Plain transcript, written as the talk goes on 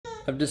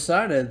I've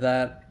decided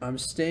that I'm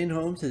staying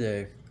home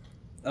today.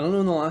 I don't know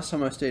when the last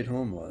time I stayed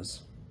home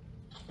was.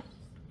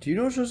 Do you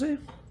know, Jose?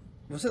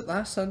 Was it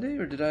last Sunday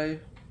or did I?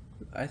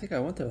 I think I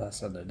went there last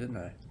Sunday, didn't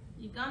I?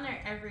 You've gone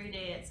there every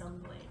day at some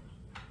point.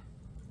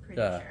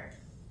 Pretty sure.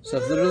 So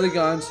I've literally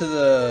gone to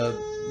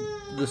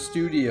the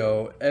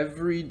studio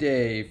every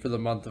day for the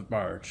month of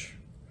March.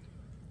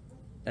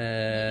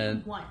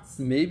 And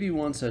maybe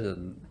once I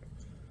didn't.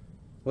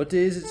 What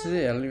day is it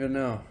today? I don't even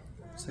know.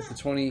 It's like the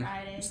 20.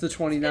 Friday. It's the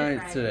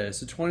 29th today.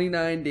 So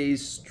 29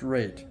 days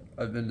straight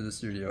I've been to the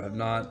studio. I've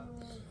not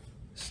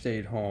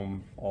stayed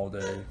home all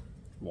day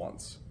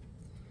once.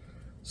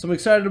 So I'm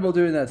excited about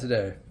doing that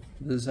today.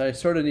 Because I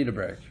sort of need a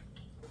break.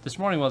 This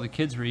morning while the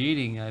kids were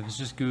eating, I was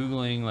just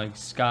Googling like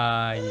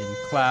sky and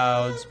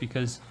clouds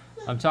because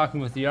I'm talking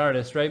with the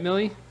artist, right,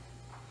 Millie?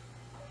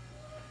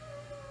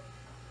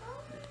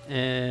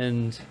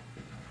 And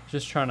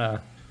just trying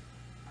to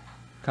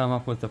come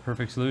up with the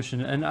perfect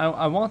solution. And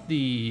I want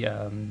the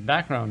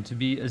background to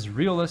be as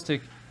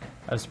realistic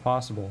as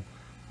possible.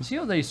 You see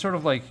how they sort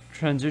of like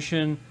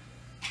transition,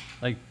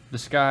 like the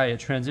sky, it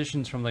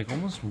transitions from like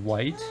almost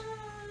white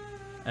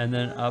and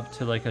then up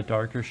to like a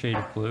darker shade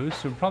of blue.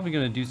 So we're probably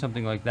going to do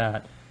something like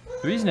that.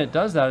 The reason it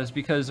does that is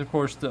because of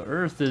course the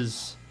earth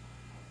is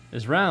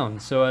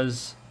round. So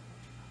as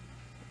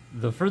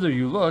the further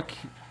you look,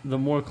 the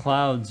more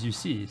clouds you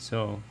see.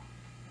 So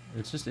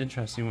it's just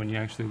interesting when you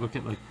actually look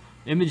at like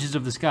images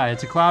of the sky.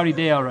 It's a cloudy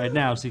day out right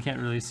now, so you can't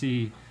really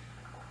see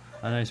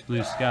a nice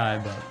blue sky,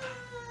 but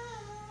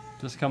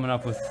just coming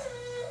up with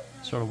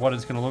sort of what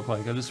it's going to look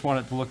like. I just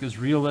want it to look as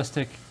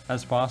realistic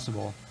as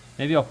possible.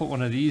 Maybe I'll put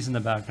one of these in the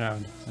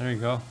background. There you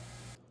go.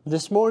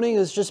 This morning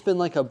has just been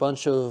like a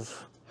bunch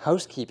of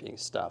housekeeping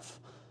stuff.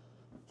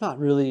 Not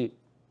really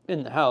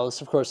in the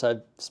house. Of course,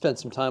 I've spent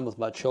some time with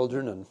my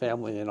children and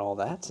family and all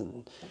that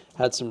and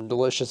had some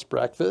delicious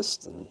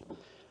breakfast and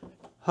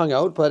hung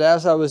out. But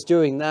as I was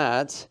doing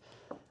that,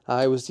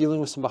 I was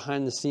dealing with some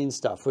behind the scenes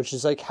stuff, which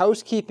is like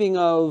housekeeping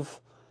of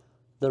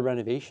the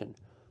renovation.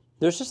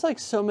 There's just like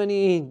so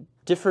many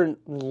different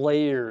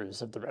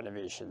layers of the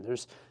renovation.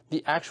 There's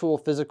the actual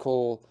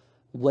physical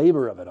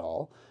labor of it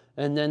all.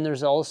 And then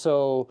there's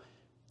also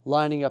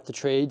lining up the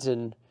trades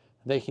and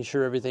making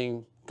sure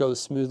everything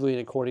goes smoothly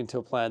and according to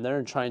a plan there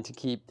and trying to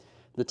keep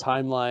the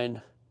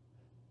timeline,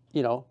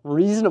 you know,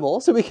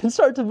 reasonable so we can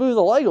start to move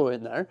the Lego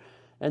in there.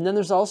 And then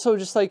there's also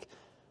just like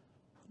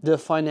the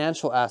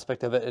financial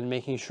aspect of it and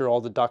making sure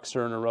all the ducks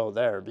are in a row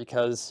there,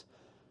 because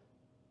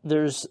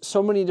there's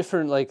so many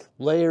different like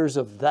layers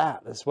of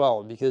that as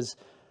well, because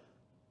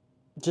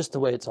just the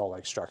way it's all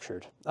like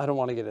structured. I don't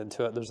want to get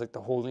into it. There's like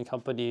the holding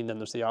company, and then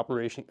there's the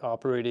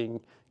operating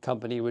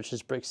company, which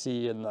is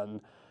Bricksie, and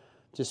then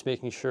just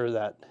making sure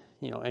that,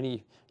 you know,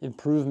 any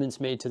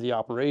improvements made to the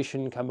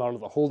operation come out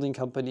of the holding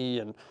company,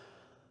 and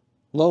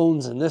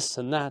loans and this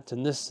and that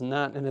and this and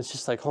that. And it's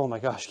just like, oh my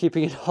gosh,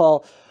 keeping it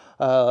all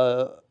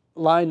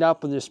lined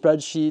up in their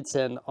spreadsheets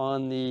and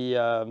on the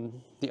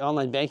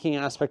online banking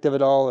aspect of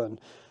it all, and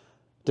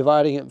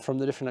dividing it from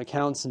the different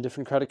accounts and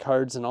different credit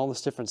cards and all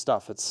this different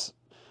stuff. It's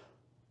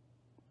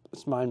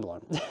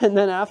mind-blowing. And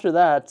then after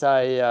that,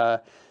 I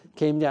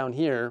came down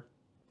here.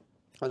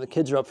 Well, the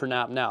kids are up for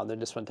nap now. They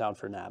just went down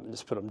for a nap and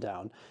just put them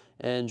down.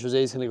 And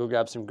Jose's going to go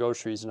grab some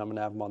groceries, and I'm going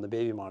to have them on the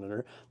baby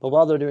monitor. But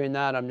while they're doing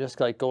that, I'm just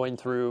like going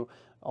through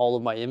all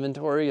of my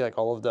inventory, like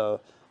all of the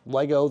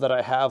Lego that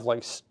I have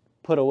like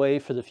put away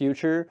for the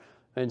future,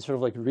 and sort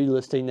of like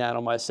relisting that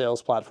on my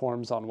sales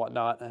platforms on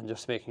whatnot, and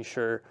just making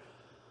sure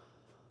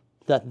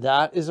that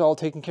that is all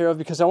taken care of,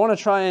 because I want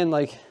to try and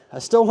like, I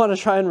still want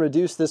to try and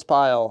reduce this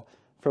pile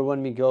for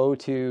when we go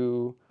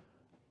to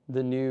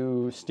the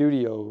new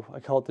studio. I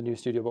call it the new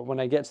studio, but when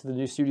I get to the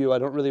new studio, I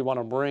don't really want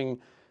to bring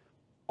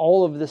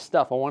all of this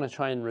stuff. I want to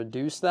try and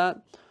reduce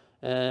that,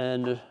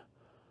 and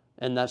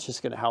that's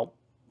just going to help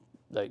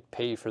like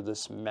pay for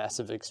this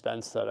massive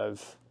expense that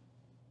I've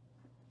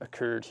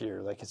occurred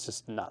here. Like, it's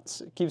just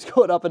nuts. It keeps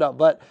going up and up,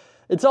 but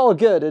it's all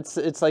good.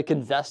 It's like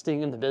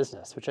investing in the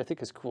business, which I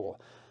think is cool.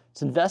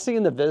 It's investing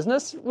in the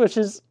business, which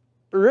is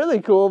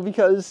really cool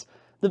because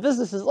the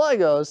business is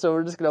Lego, so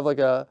we're just gonna have like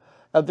a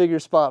bigger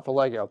spot for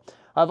Lego.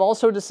 I've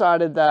also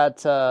decided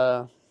that,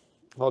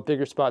 well, a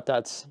bigger spot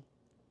that's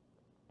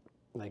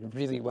like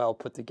really well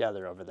put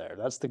together over there.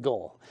 That's the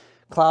goal.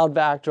 Cloud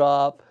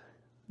backdrop,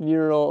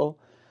 mural,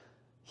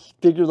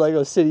 bigger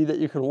Lego city that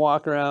you can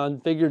walk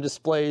around, bigger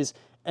displays,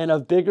 and a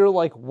bigger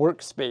like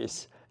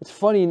workspace. It's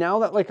funny now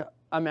that like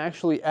I'm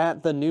actually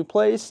at the new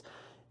place,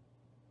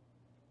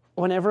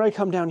 whenever I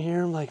come down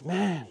here, I'm like,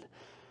 man,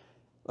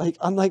 like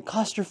I'm like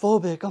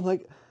claustrophobic. I'm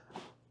like,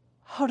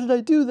 how did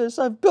I do this?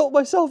 I've built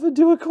myself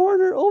into a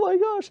corner. Oh my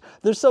gosh,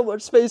 there's so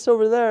much space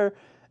over there.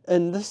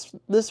 And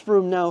this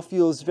room now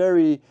feels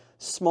very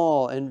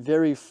small and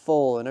very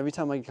full. And every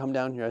time I come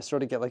down here, I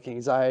sort of get like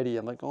anxiety.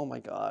 I'm like, oh my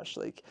gosh,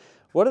 like,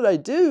 what did I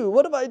do?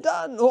 What have I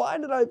done? Why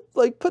did I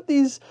like put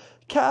these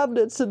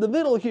cabinets in the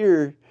middle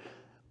here?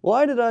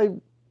 Why did I,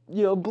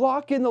 you know,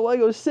 block in the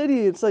Lego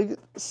city? It's like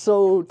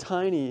so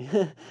tiny.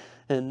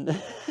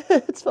 And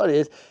it's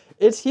funny.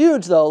 It's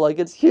huge though, like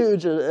it's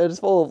huge and it's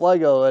full of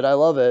Lego and I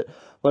love it.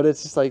 But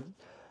it's just like,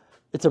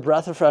 it's a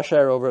breath of fresh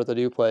air over at the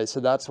new place. So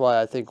that's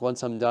why I think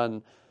once I'm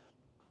done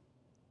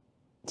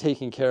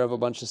taking care of a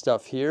bunch of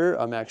stuff here,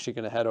 I'm actually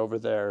going to head over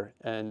there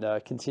and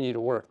continue to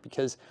work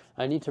because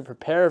I need to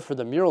prepare for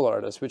the mural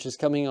artist, which is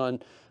coming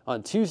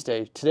on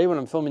Tuesday. Today when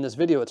I'm filming this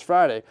video, it's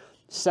Friday.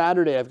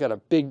 Saturday, I've got a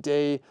big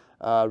day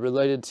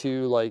related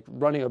to like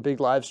running a big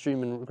live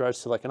stream in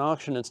regards to like an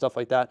auction and stuff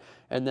like that.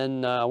 And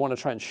then I want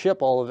to try and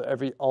ship all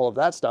of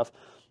that stuff.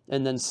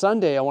 And then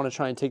Sunday, I want to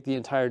try and take the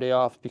entire day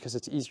off because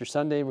it's Easter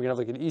Sunday. We're gonna have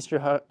like an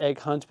Easter egg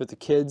hunt with the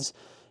kids,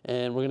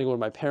 and we're gonna go to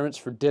my parents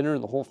for dinner,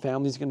 and the whole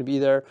family's gonna be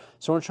there.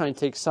 So I want to try and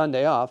take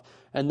Sunday off.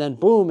 And then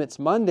boom, it's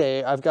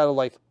Monday. I've got to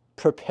like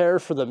prepare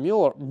for the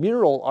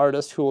mural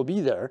artist who will be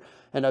there,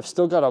 and I've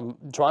still got to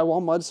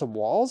drywall mud some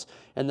walls,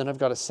 and then I've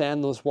got to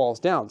sand those walls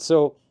down.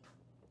 So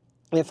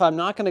if I'm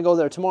not going to go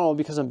there tomorrow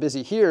because I'm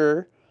busy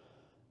here,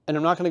 and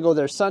I'm not going to go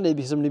there Sunday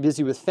because I'm going to be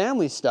busy with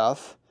family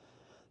stuff,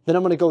 then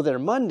I'm going to go there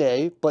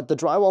Monday, but the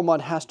drywall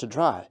mud has to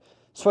dry.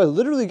 So I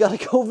literally got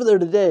to go over there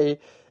today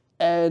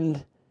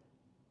and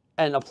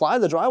apply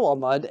the drywall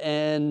mud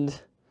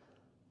and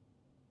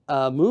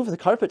move the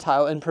carpet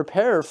tile and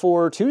prepare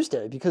for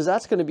Tuesday because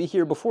that's going to be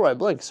here before I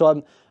blink.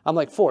 So I'm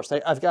like forced.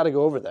 I've got to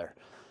go over there.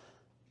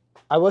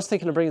 I was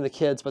thinking of bringing the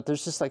kids, but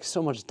there's just like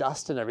so much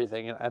dust and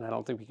everything, and I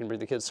don't think we can bring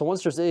the kids. So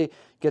once Jose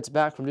gets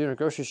back from doing her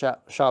grocery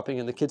shopping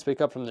and the kids wake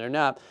up from their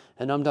nap,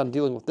 and I'm done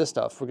dealing with this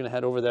stuff, we're gonna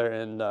head over there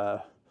and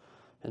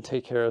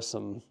take care of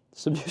some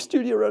new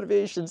studio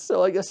renovations.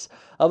 So I guess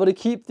I'm gonna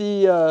keep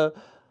the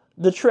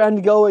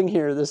trend going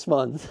here this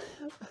month.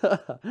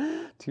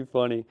 Too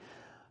funny.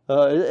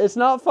 It's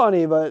not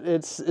funny, but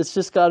it's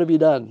just got to be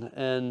done,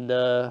 and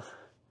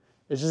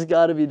it's just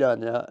got to be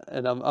done. Yeah,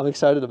 and I'm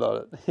excited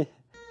about it.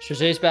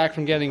 Jose's back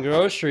from getting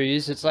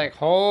groceries. It's like,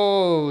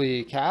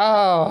 holy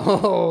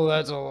cow,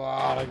 that's a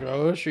lot of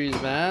groceries,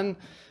 man.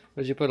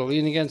 Would you put a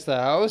lien against the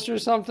house or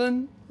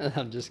something?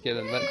 I'm just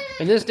kidding, but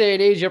in this day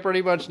and age, you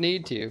pretty much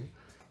need to.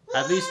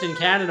 At least in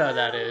Canada,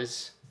 that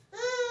is.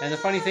 And the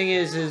funny thing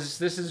is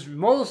this is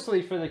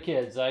mostly for the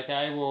kids. Like,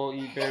 I will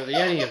eat barely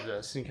any of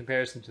this in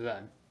comparison to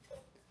them.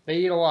 They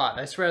eat a lot.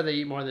 I swear they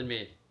eat more than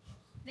me.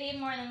 They eat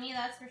more than me,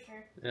 that's for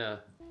sure.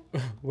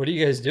 Yeah. What are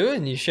you guys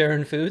doing? You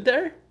sharing food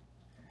there?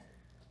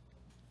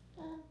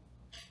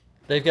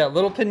 They've got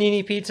little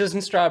panini pizzas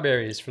and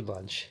strawberries for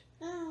lunch.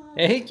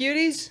 Hey,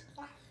 cuties?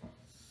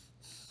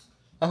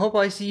 I hope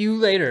I see you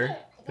later.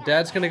 But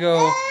Dad's gonna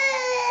go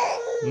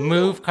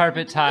move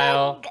carpet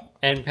tile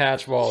and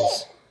patch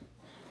walls.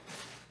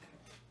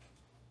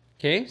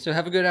 Okay, so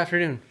have a good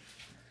afternoon.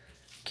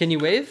 Can you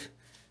wave?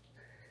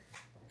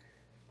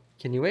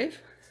 Can you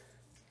wave?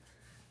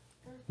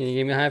 Can you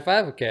give me a high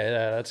five? Okay,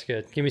 that's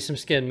good. Give me some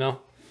skin,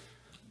 Mel.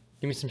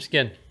 Give me some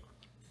skin.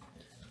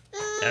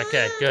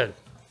 Okay, good.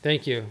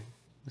 Thank you.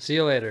 See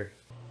you later.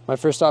 My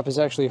first stop is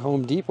actually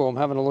Home Depot. I'm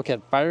having a look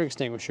at fire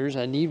extinguishers.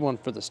 I need one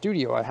for the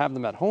studio. I have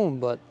them at home,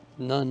 but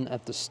none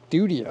at the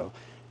studio.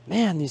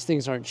 Man, these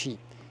things aren't cheap.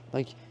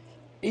 Like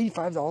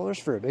 $85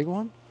 for a big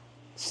one,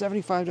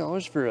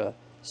 $75 for a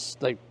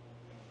like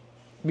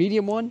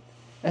medium one,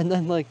 and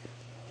then like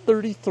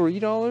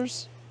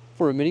 $33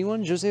 for a mini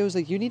one. Jose was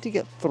like, you need to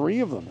get 3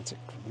 of them. It's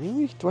like,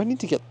 really? Do I need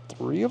to get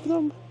 3 of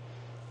them?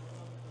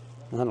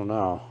 I don't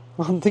know.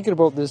 I'm thinking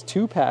about this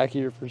 2-pack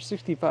here for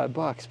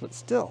 $65, but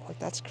still, like,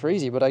 that's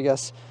crazy. But I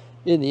guess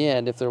in the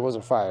end, if there was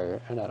a fire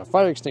and had a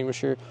fire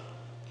extinguisher,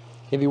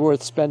 it'd be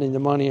worth spending the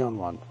money on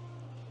one.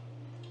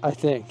 I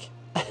think.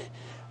 I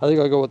think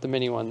I'll go with the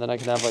mini one. Then I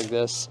can have like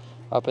this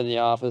up in the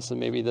office and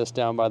maybe this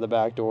down by the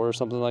back door or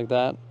something like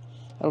that.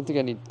 I don't think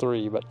I need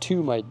 3, but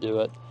 2 might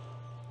do it.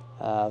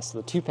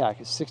 So the 2-pack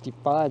is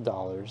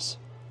 $65,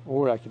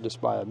 or I could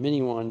just buy a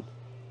mini one.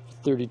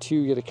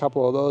 32, get a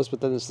couple of those,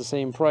 but then it's the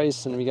same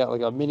price, and we got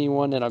like a mini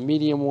one and a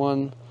medium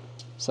one,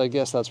 so I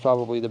guess that's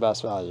probably the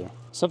best value.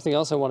 Something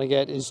else I want to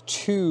get is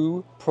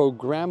 2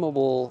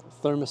 programmable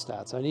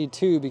thermostats. I need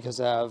 2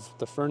 because I have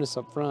the furnace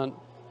up front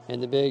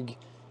and the big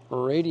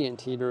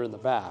radiant heater in the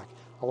back.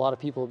 A lot of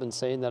people have been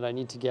saying that I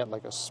need to get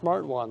like a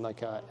smart one,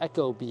 like a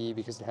Echo Bee,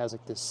 because it has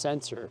like this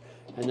sensor,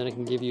 and then it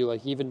can give you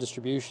like even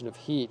distribution of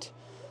heat.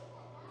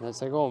 And it's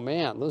like, oh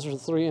man, those are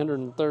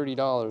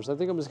 $330. I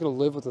think I'm just gonna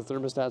live with the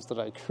thermostats that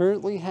I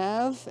currently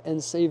have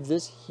and save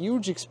this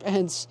huge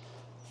expense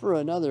for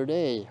another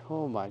day.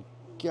 Oh my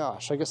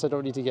gosh, I guess I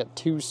don't need to get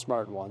 2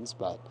 smart ones,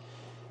 but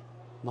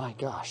my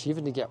gosh,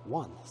 even to get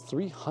one,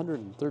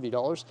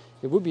 $330.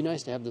 It would be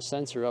nice to have the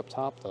sensor up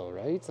top though,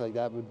 right? Like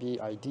that would be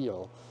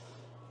ideal.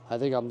 I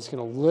think I'm just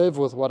gonna live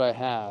with what I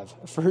have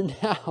for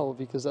now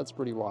because that's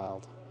pretty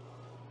wild.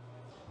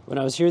 When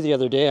I was here the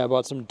other day, I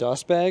bought some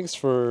dust bags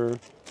for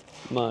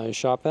my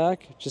shop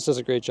vac. It just does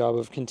a great job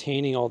of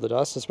containing all the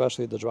dust,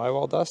 especially the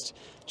drywall dust.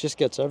 It just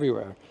gets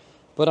everywhere.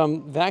 But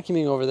I'm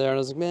vacuuming over there and I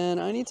was like, man,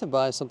 I need to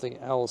buy something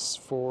else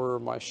for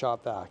my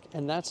shop vac.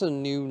 And that's a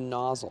new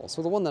nozzle.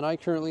 So the one that I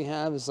currently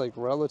have is like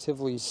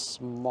relatively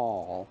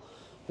small.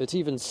 It's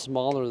even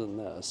smaller than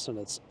this and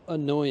it's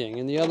annoying.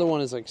 And the other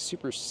one is like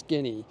super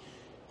skinny.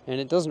 and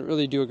it doesn't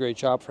really do a great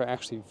job for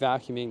actually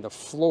vacuuming the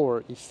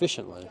floor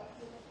efficiently.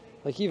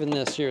 Like even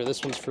this here,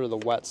 this one's for the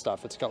wet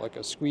stuff. It's got like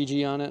a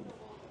squeegee on it.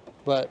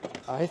 But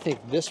I think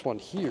this one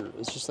here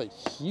is just like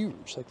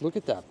huge. Like look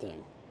at that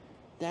thing.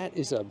 That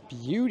is a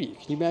beauty.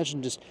 Can you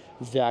imagine just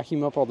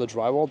vacuum up all the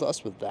drywall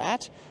dust with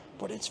that?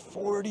 But it's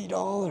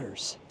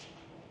 $40.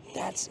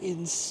 That's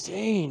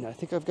insane. I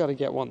think I've got to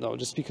get one though,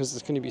 just because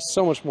it's going to be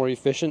so much more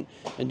efficient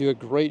and do a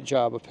great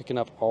job of picking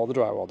up all the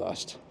drywall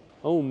dust.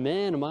 Oh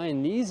man, am I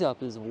eyeing these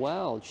up as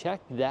well. Check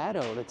that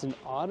out. It's an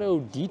auto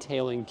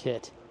detailing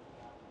kit.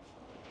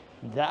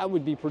 That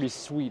would be pretty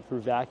sweet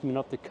for vacuuming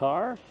up the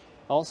car.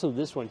 Also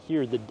this one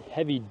here, the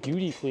heavy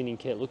duty cleaning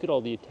kit. Look at all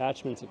the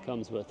attachments it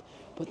comes with.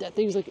 But that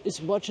thing's like as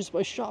much as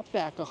my shop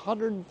vac,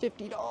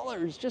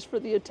 $150 just for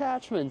the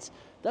attachments.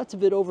 That's a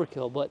bit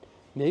overkill, but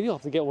maybe I'll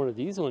have to get one of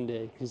these one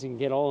day because you can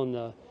get all in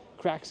the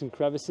cracks and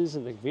crevices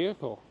in the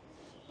vehicle.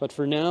 But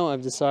for now,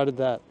 I've decided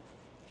that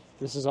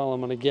this is all I'm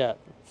gonna get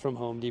from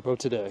Home Depot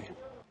today.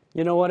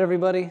 You know what,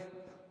 everybody?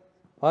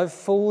 I've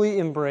fully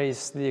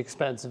embraced the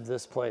expense of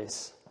this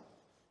place.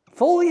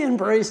 Fully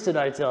embraced it,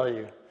 I tell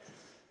you.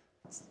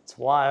 It's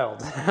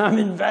wild. I'm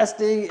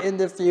investing in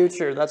the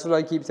future. That's what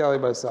I keep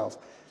telling myself.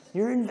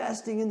 You're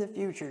investing in the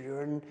future,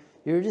 Jordan.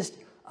 You're just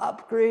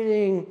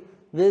upgrading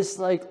this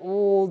like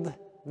old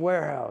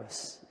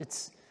warehouse.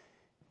 It's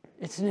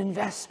an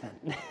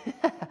investment.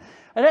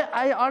 And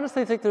I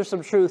honestly think there's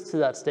some truth to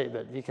that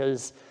statement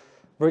because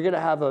we're gonna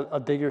have a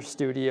bigger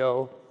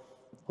studio.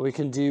 We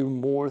can do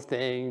more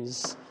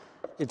things.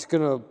 It's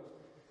gonna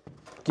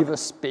give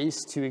us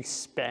space to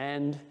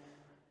expand,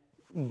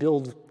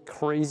 build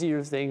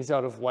crazier things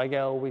out of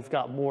Lego. We've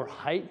got more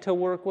height to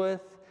work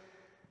with.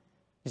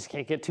 You just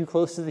can't get too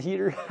close to the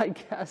heater, I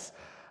guess.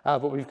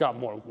 But we've got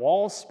more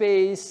wall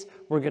space.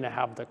 We're gonna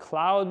have the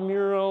cloud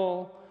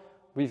mural.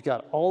 We've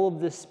got all of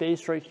this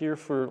space right here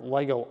for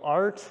Lego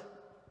art.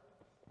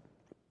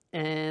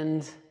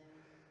 And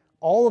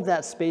all of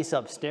that space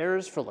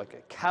upstairs for like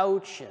a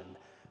couch and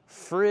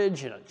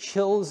fridge and a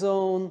chill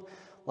zone.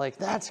 Like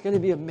that's gonna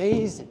be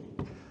amazing.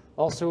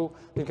 Also,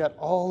 we've got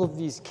all of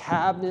these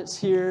cabinets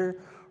here.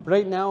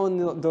 Right now in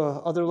the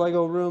other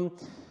Lego room,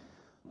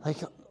 like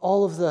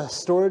all of the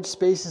storage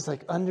space is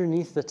like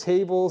underneath the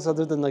tables,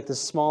 other than like this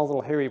small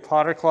little Harry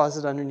Potter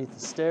closet underneath the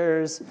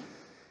stairs.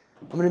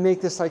 I'm gonna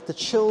make this like the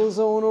chill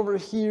zone over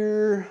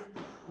here,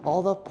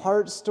 all the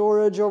part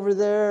storage over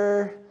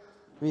there,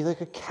 maybe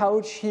like a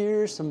couch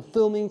here, some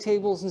filming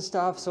tables and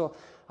stuff. So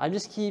I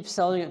just keep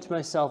selling it to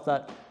myself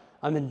that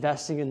I'm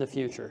investing in the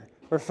future,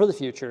 or for the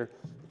future.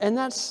 And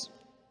that's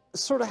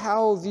sort of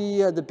how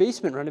the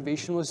basement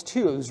renovation was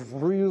too. It was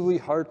really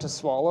hard to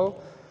swallow,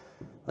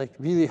 like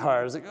really hard.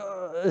 I was like,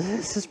 oh,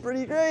 this is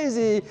pretty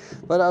crazy.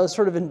 But I was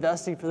sort of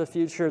investing for the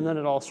future, and then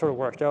it all sort of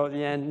worked out at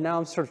the end. Now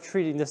I'm sort of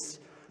treating this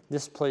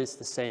place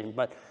the same.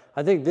 But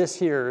I think this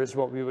here is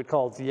what we would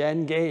call the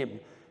end game.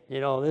 You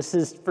know, this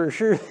is for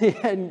sure the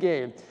end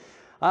game.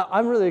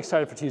 I'm really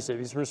excited for Tuesday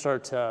because we're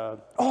gonna start,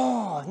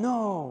 oh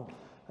no,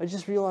 I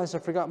just realized I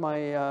forgot my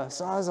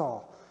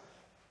Sawzall.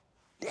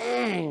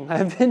 Dang,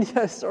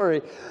 sorry.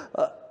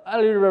 I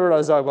don't even remember what I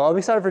was talking about. I'm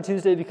excited for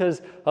Tuesday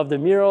because of the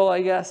mural,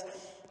 I guess.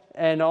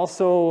 And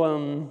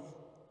also,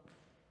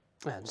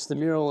 just the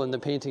mural and the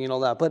painting and all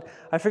that. But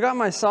I forgot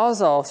my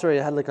Sawzall.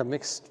 Sorry, I had like a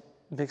mixed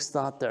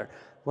thought there.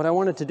 What I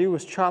wanted to do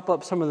was chop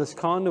up some of this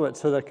conduit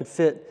so that it could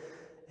fit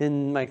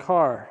in my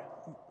car.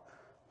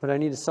 But I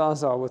need a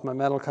Sawzall with my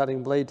metal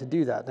cutting blade to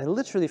do that. And I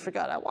literally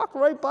forgot. I walked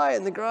right by it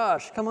in the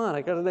garage. Come on,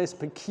 I got a nice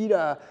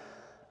Makita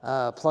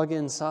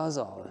plug-in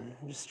Sawzall and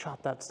just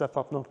chop that stuff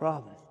up, no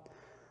problem.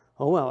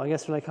 Oh well, I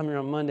guess when I come here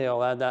on Monday,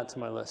 I'll add that to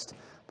my list.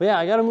 But yeah,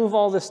 I gotta move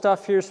all this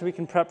stuff here so we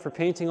can prep for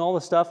painting. All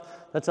the stuff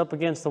that's up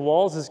against the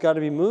walls has gotta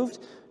be moved.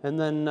 And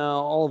then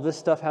all of this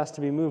stuff has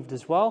to be moved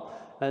as well.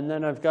 And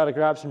then I've gotta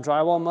grab some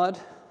drywall mud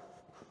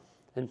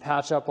and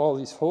patch up all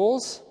these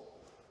holes.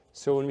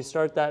 So when we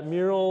start that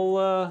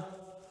mural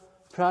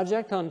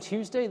project on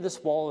Tuesday,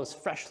 this wall is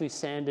freshly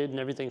sanded and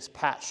everything's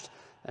patched.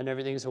 And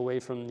everything's away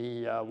from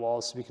the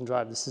walls so we can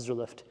drive the scissor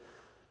lift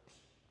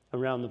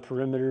around the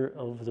perimeter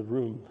of the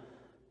room.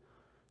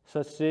 So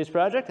that's today's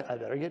project. I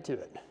better get to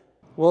it.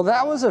 Well,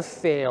 that was a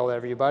fail,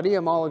 everybody.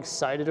 I'm all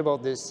excited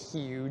about this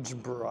huge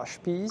brush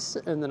piece,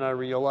 and then I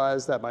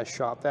realized that my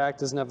shop vac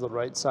doesn't have the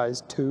right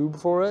size tube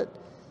for it.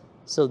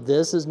 So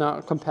this is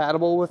not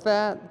compatible with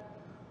that.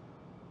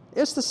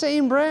 It's the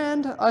same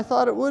brand. I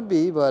thought it would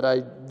be, but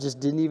I just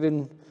didn't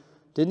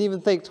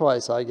even think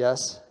twice, I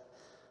guess.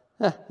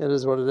 It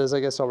is what it is. I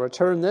guess I'll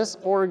return this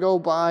or go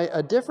buy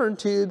a different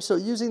tube. So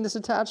using this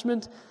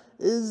attachment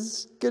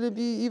is going to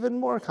be even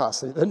more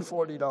costly than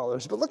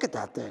 $40. But look at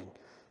that thing.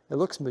 It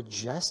looks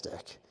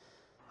majestic.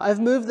 I've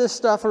moved this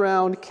stuff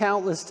around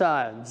countless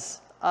times.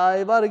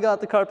 I might have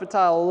got the carpet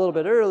tile a little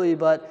bit early,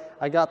 but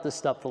I got this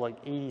stuff for like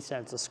 80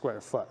 cents a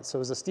square foot. So it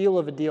was a steal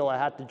of a deal. I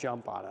had to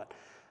jump on it.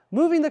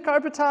 Moving the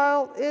carpet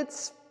tile,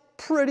 it's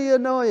pretty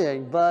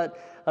annoying,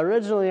 but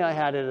originally I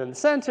had it in the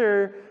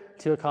center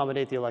to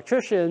accommodate the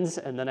electricians,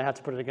 and then I have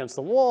to put it against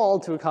the wall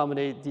to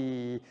accommodate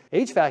the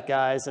HVAC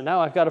guys, and now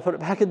I've got to put it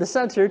back in the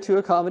center to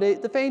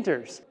accommodate the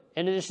painters.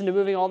 In addition to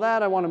moving all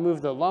that, I want to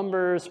move the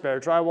lumber, spare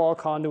drywall,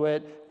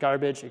 conduit,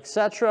 garbage,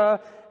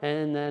 etc.,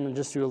 and then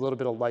just do a little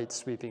bit of light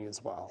sweeping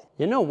as well.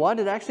 You know what?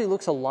 It actually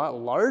looks a lot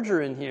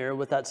larger in here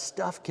with that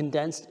stuff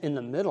condensed in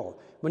the middle.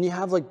 When you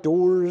have like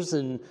doors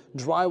and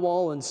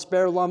drywall and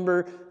spare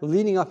lumber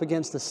leaning up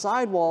against the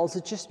side walls,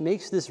 it just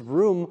makes this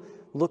room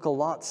look a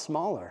lot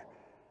smaller.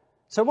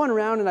 So I went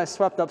around and I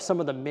swept up some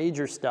of the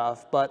major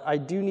stuff, but I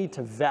do need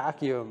to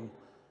vacuum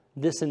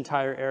this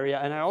entire area,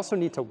 and I also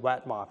need to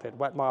wet mop it.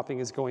 Wet mopping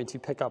is going to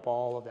pick up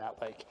all of that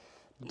like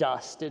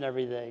dust and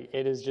everything.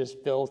 It is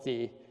just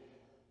filthy.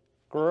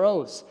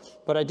 Gross.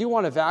 But I do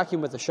want to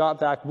vacuum with the shop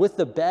vac with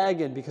the bag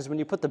in, because when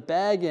you put the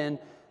bag in,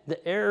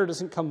 the air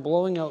doesn't come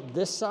blowing out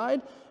this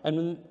side.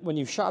 And when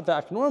you shop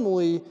vac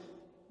normally,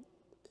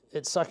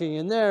 it's sucking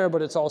in there,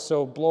 but it's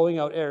also blowing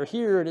out air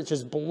here, and it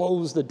just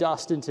blows the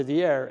dust into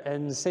the air.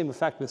 And the same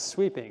effect with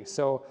sweeping.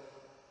 So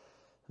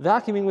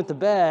vacuuming with the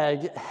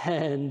bag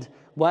and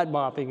wet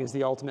mopping is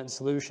the ultimate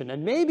solution.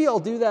 And maybe I'll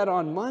do that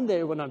on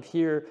Monday when I'm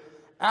here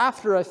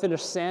after I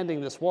finish sanding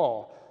this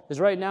wall. Because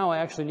right now I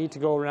actually need to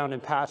go around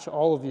and patch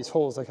all of these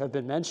holes like I've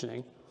been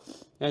mentioning.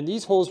 And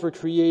these holes were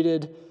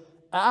created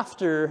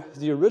after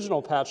the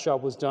original patch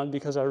job was done,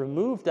 because I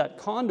removed that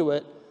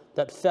conduit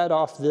that fed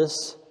off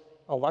this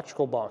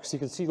electrical box. You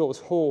can see those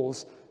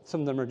holes,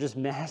 some of them are just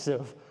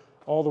massive,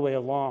 all the way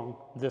along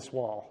this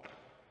wall.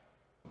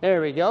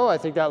 There we go, I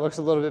think that looks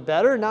a little bit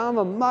better. Now I'm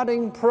a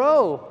mudding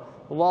pro.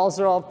 The walls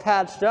are all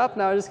patched up,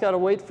 now I just gotta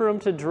wait for them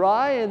to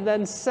dry and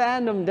then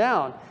sand them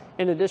down.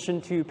 In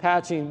addition to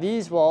patching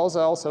these walls,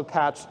 I also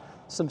patched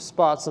some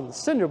spots on the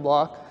cinder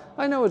block.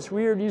 I know it's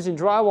weird using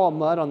drywall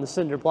mud on the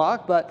cinder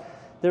block, but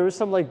there was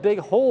some like big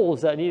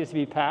holes that needed to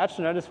be patched,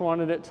 and I just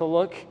wanted it to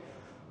look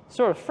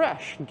sort of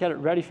fresh and get it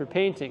ready for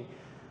painting.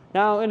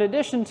 Now, in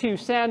addition to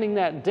sanding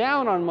that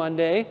down on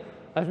Monday,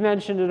 I've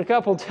mentioned it a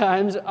couple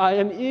times, I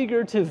am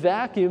eager to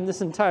vacuum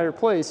this entire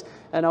place,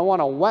 and I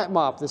want to wet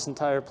mop this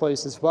entire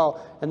place as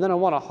well, and then I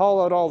want to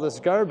haul out all this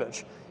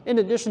garbage. In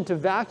addition to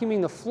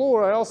vacuuming the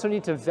floor, I also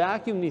need to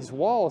vacuum these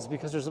walls,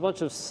 because there's a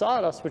bunch of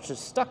sawdust which is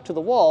stuck to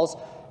the walls,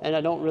 and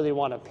I don't really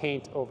want to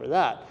paint over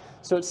that.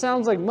 So it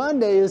sounds like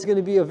Monday is going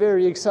to be a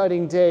very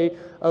exciting day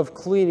of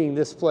cleaning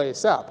this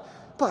place up,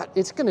 but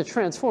it's going to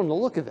transform the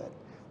look of it.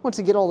 Once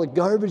I get all the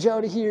garbage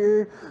out of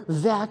here,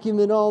 vacuum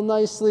it all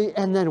nicely,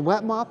 and then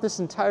wet mop this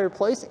entire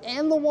place,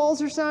 and the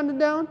walls are sanded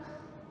down,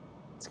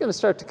 it's going to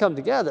start to come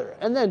together.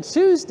 And then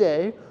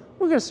Tuesday,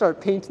 we're going to start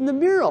painting the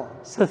mural.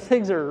 So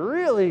things are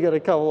really going to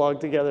come along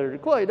together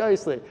quite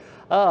nicely.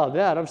 Oh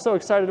man, I'm so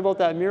excited about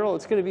that mural.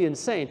 It's going to be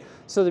insane.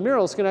 So the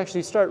mural is going to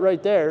actually start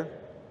right there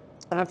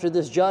after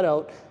this jut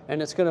out,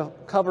 and it's going to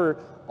cover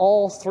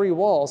all 3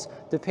 walls.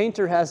 The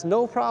painter has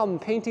no problem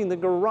painting the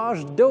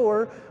garage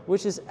door,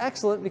 which is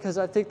excellent because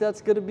I think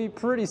that's going to be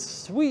pretty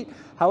sweet.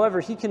 However,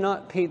 he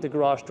cannot paint the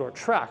garage door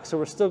track, so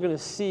we're still going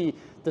to see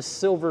the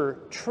silver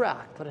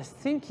track, but I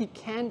think he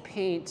can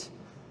paint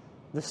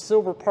the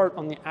silver part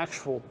on the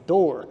actual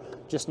door,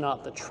 just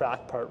not the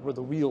track part where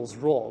the wheels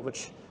roll,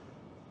 which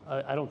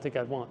I don't think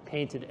I'd want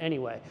painted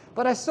anyway.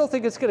 But I still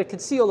think it's going to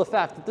conceal the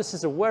fact that this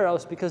is a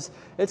warehouse, because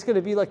it's going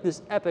to be like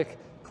this epic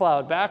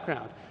cloud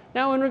background.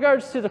 Now, in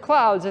regards to the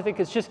clouds, I think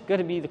it's just going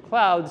to be the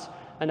clouds,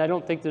 and I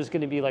don't think there's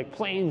going to be like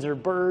planes or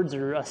birds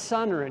or a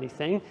sun or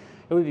anything.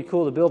 It would be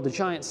cool to build a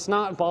giant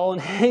snot ball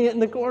and hang it in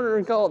the corner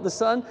and call it the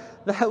sun.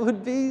 That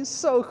would be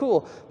so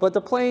cool. But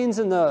the planes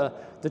and the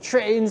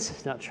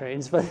trains, not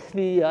trains, but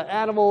the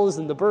animals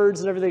and the birds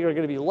and everything are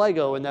going to be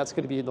Lego, and that's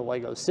going to be in the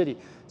Lego city.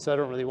 So I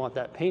don't really want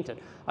that painted.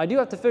 I do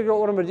have to figure out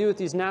what I'm going to do with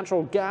these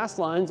natural gas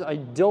lines. I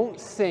don't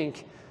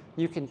think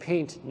you can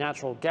paint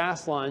natural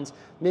gas lines.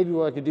 Maybe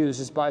what I could do is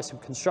just buy some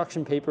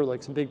construction paper,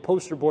 like some big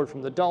poster board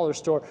from the dollar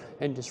store,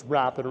 and just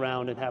wrap it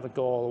around and have it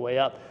go all the way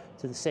up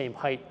to the same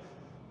height.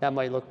 That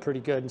might look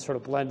pretty good and sort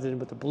of blend in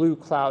with the blue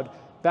cloud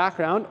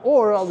background.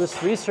 Or I'll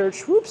just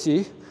research,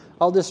 whoopsie,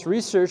 I'll just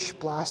research,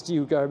 blast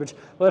you garbage,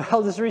 but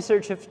I'll just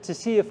research to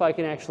see if I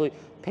can actually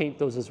paint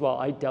those as well.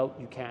 I doubt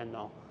you can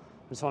though.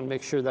 I just want to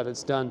make sure that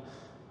it's done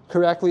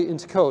correctly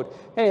into code.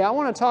 Hey, I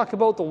want to talk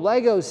about the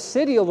Lego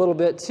city a little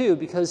bit too,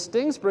 because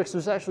Stings Bricks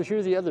was actually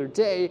here the other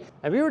day,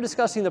 and we were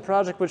discussing the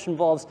project which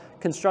involves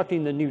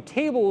constructing the new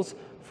tables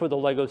for the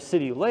Lego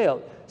city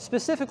layout,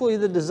 specifically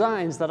the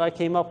designs that I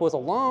came up with a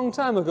long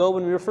time ago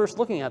when we were first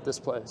looking at this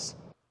place.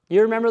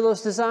 You remember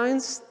those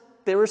designs?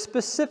 They were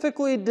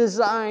specifically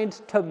designed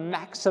to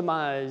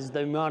maximize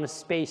the amount of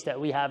space that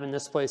we have in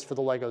this place for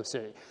the Lego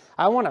city.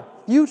 I want to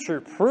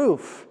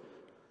future-proof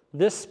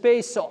this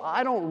space so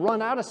I don't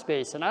run out of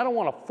space, and I don't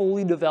want to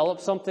fully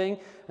develop something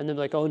and then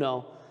be like, oh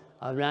no,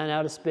 I ran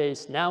out of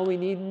space. Now we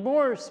need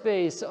more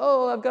space.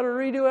 Oh, I've got to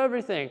redo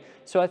everything.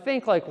 So I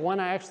think like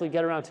when I actually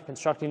get around to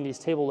constructing these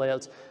table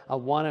layouts, I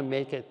want to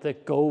make it the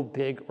go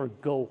big or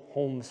go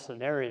home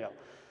scenario.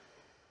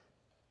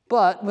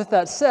 But with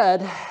that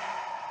said,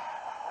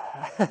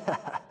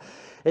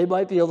 It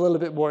might be a little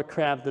bit more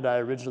cramped than I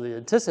originally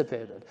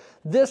anticipated.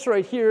 This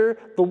right here,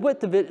 the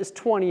width of it is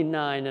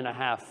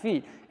 29.5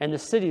 feet. And the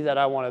city that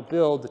I want to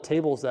build, the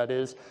tables that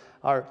is,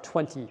 are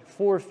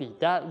 24 feet.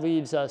 That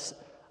leaves us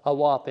a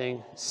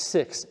whopping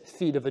 6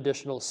 feet of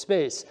additional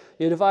space.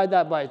 You divide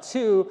that by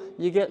 2,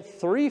 you get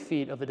 3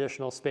 feet of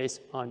additional space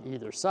on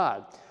either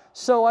side.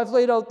 So I've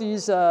laid out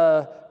these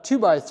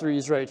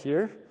 2x3s right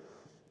here,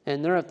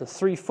 and they're at the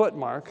 3-foot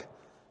mark.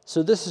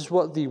 So this is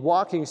what the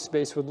walking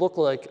space would look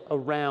like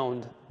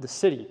around the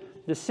city.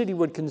 The city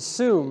would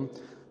consume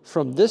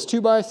from this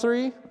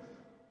 2x3,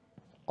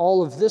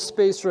 all of this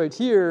space right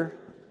here,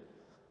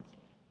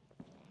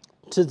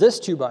 to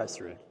this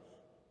 2x3.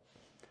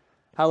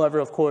 However,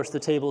 of course, the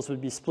tables would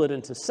be split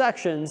into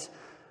sections.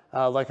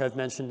 Like I've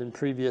mentioned in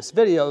previous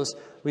videos,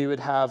 we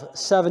would have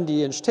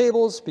 70-inch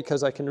tables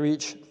because I can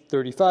reach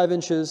 35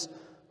 inches.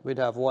 We'd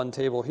have one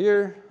table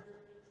here.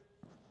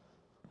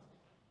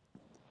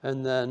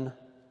 And then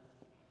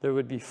there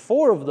would be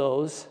 4 of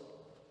those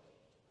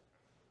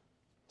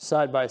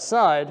side by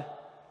side.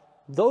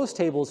 Those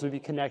tables would be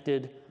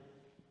connected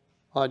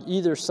on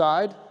either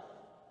side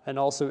and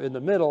also in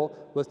the middle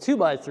with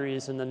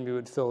 2x3s, and then we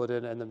would fill it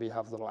in, and then we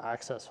have little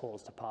access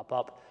holes to pop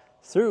up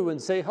through and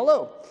say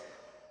hello.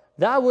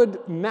 That would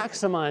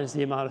maximize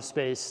the amount of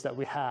space that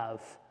we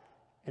have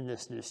in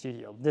this new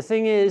studio. The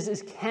thing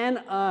is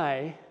can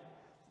I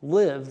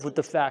live with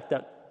the fact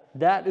that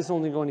that is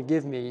only going to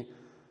give me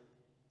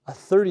a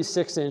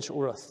 36-inch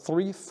or a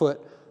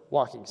 3-foot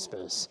walking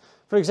space?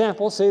 For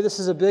example, say this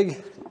is a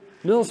big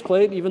Mills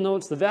plate, even though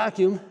it's the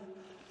vacuum.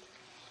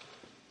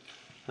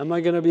 Am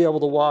I going to be able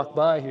to walk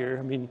by here?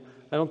 I mean,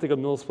 I don't think a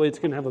Mills plate's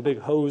going to have a big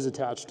hose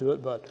attached to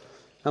it, but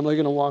am I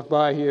going to walk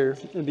by here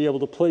and be able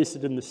to place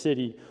it in the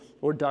city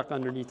or duck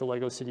underneath the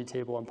Lego City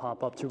table and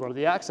pop up through one of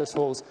the access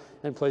holes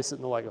and place it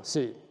in the Lego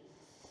City?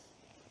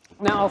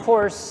 Now, of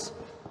course,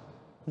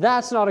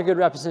 that's not a good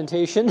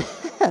representation.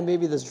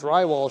 Maybe this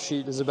drywall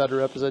sheet is a better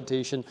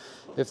representation.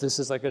 If this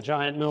is like a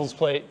giant Mills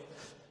plate,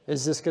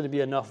 is this going to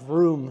be enough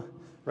room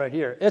right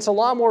here? It's a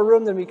lot more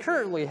room than we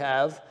currently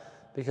have,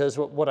 because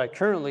what I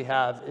currently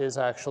have is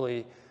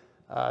actually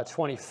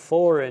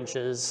 24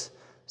 inches.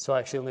 So I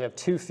actually only have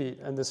 2 feet,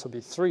 and this will be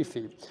 3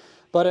 feet.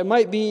 But it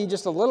might be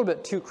just a little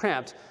bit too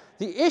cramped.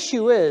 The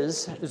issue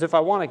is if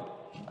I want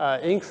to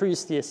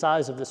increase the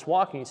size of this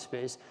walking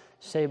space,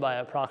 say by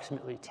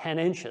approximately 10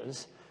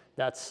 inches,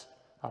 that's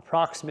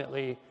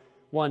approximately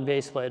one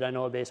base plate. I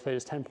know a base plate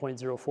is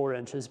 10.04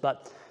 inches,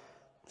 but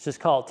let's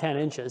just call it 10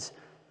 inches.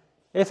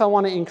 If I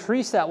want to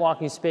increase that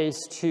walking space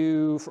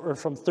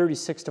from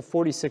 36 to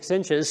 46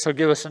 inches, so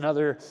give us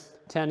another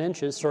 10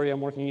 inches. Sorry, I'm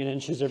working in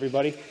inches,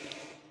 everybody.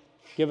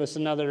 Give us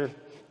another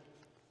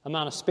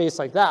amount of space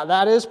like that.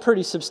 That is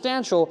pretty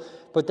substantial,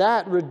 but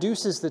that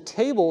reduces the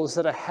tables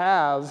that I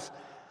have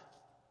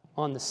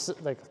on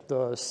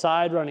the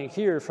side running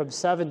here from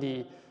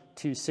 70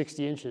 to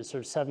 60 inches,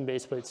 so 7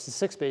 base plates to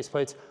 6 base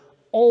plates,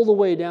 all the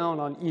way down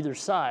on either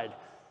side.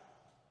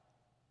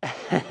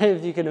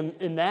 If you can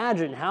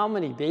imagine how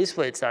many base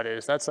plates that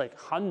is, that's like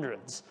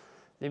hundreds.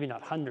 Maybe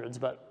not hundreds,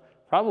 but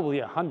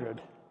probably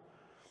 100.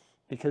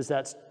 Because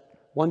that's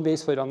one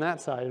base plate on that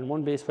side and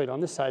one base plate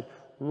on this side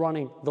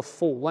running the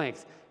full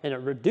length. And it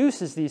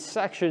reduces these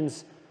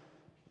sections,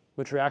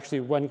 which are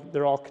actually, when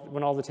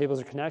all the tables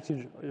are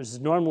connected, is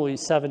normally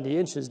 70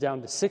 inches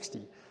down to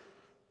 60.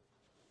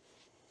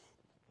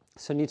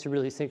 So I need to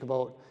really think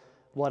about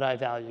what I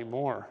value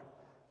more.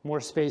 More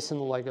space in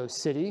the Lego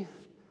City,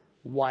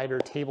 wider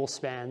table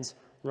spans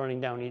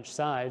running down each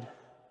side,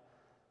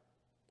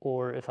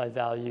 or if I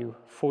value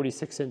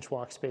 46-inch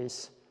walk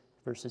space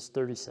versus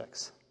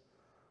 36.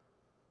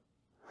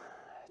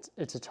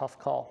 It's a tough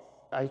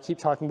call. I keep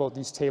talking about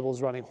these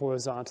tables running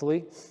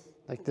horizontally,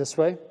 like this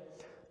way,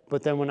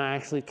 but then when I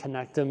actually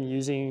connect them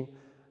using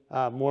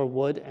more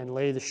wood and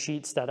lay the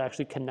sheets that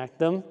actually connect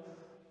them,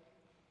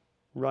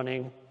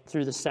 running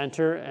through the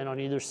center and on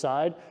either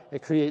side,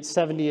 it creates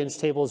 70-inch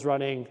tables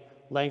running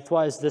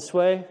lengthwise this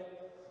way,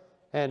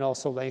 and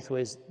also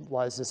lengthwise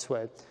this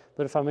way.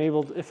 But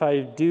if I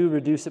do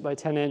reduce it by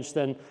 10 inch,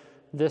 then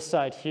this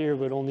side here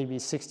would only be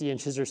 60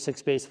 inches or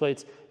 6 base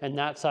plates, and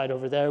that side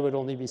over there would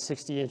only be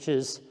 60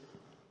 inches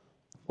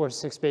or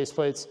 6 base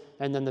plates,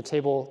 and then the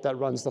table that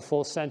runs the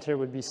full center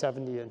would be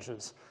 70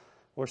 inches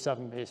or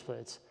 7 base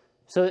plates.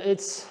 So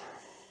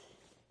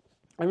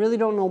I really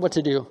don't know what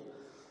to do.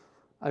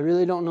 I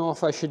really don't know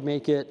if I should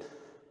make it,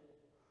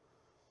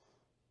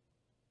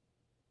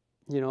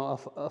 you know,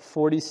 a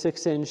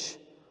 46-inch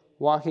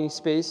walking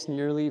space,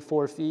 nearly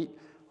 4 feet,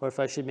 or if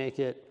I should make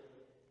it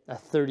a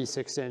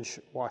 36-inch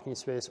walking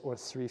space or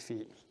 3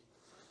 feet.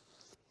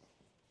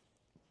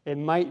 It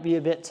might be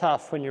a bit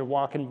tough when you're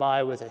walking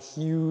by with a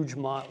huge,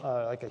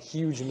 like a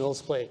huge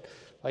Mills plate.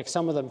 Like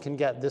some of them can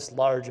get this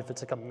large if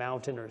it's like a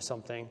mountain or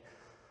something.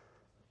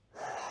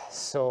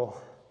 So,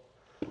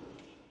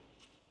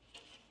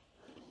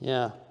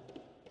 yeah,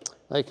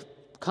 like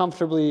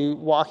comfortably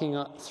walking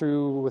up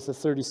through with a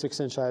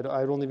 36-inch, I'd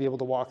only be able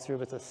to walk through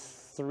with a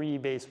 3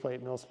 base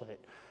plate Mills plate.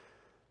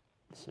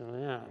 So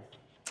yeah,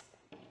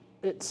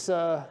 it's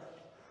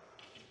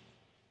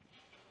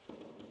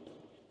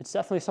it's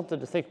definitely something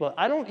to think about.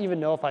 I don't even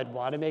know if I'd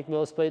want to make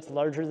Mills plates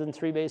larger than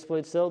 3 base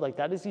plates though. Like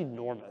that is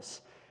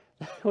enormous.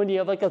 When you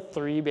have like a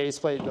 3 base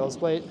plate Mills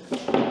plate,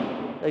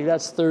 like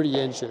that's 30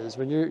 inches.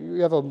 When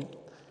you have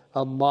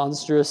a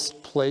monstrous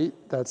plate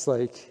that's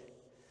like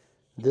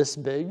this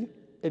big,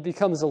 it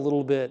becomes a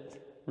little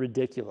bit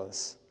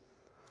ridiculous.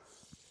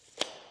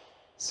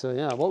 So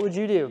yeah, what would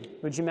you do?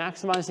 Would you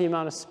maximize the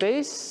amount of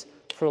space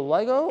for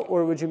Lego,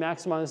 or would you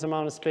maximize the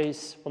amount of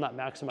space, well not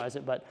maximize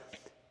it, but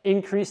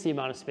increase the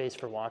amount of space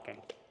for walking?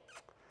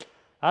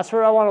 That's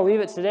where I want to leave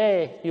it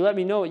today. You let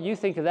me know what you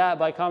think of that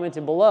by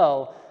commenting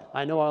below.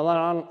 I know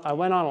I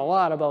went on a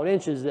lot about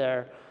inches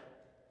there,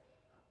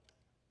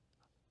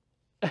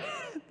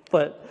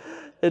 but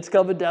it's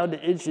coming down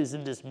to inches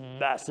in this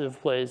massive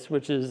place,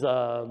 which is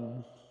a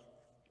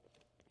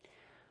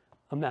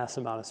mass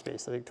amount of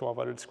space, I think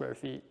 1,200 square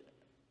feet.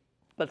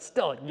 But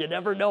still, you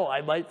never know,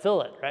 I might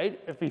fill it, right?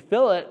 If we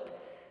fill it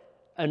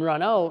and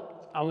run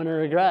out, I'm gonna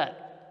regret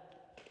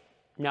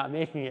not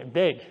making it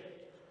big.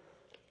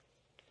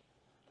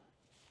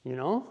 You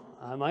know,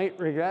 I might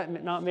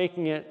regret not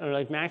making it, or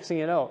like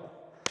maxing it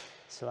out.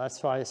 So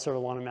that's why I sort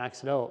of want to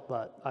max it out,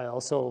 but I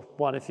also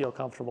want to feel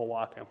comfortable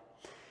walking.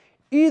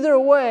 Either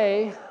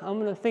way, I'm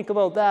going to think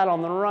about that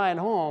on the ride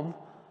home,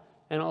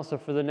 and also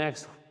for the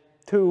next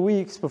 2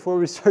 weeks before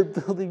we start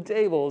building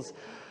tables.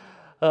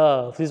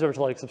 Please remember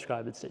to like,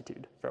 subscribe, and stay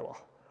tuned. Farewell.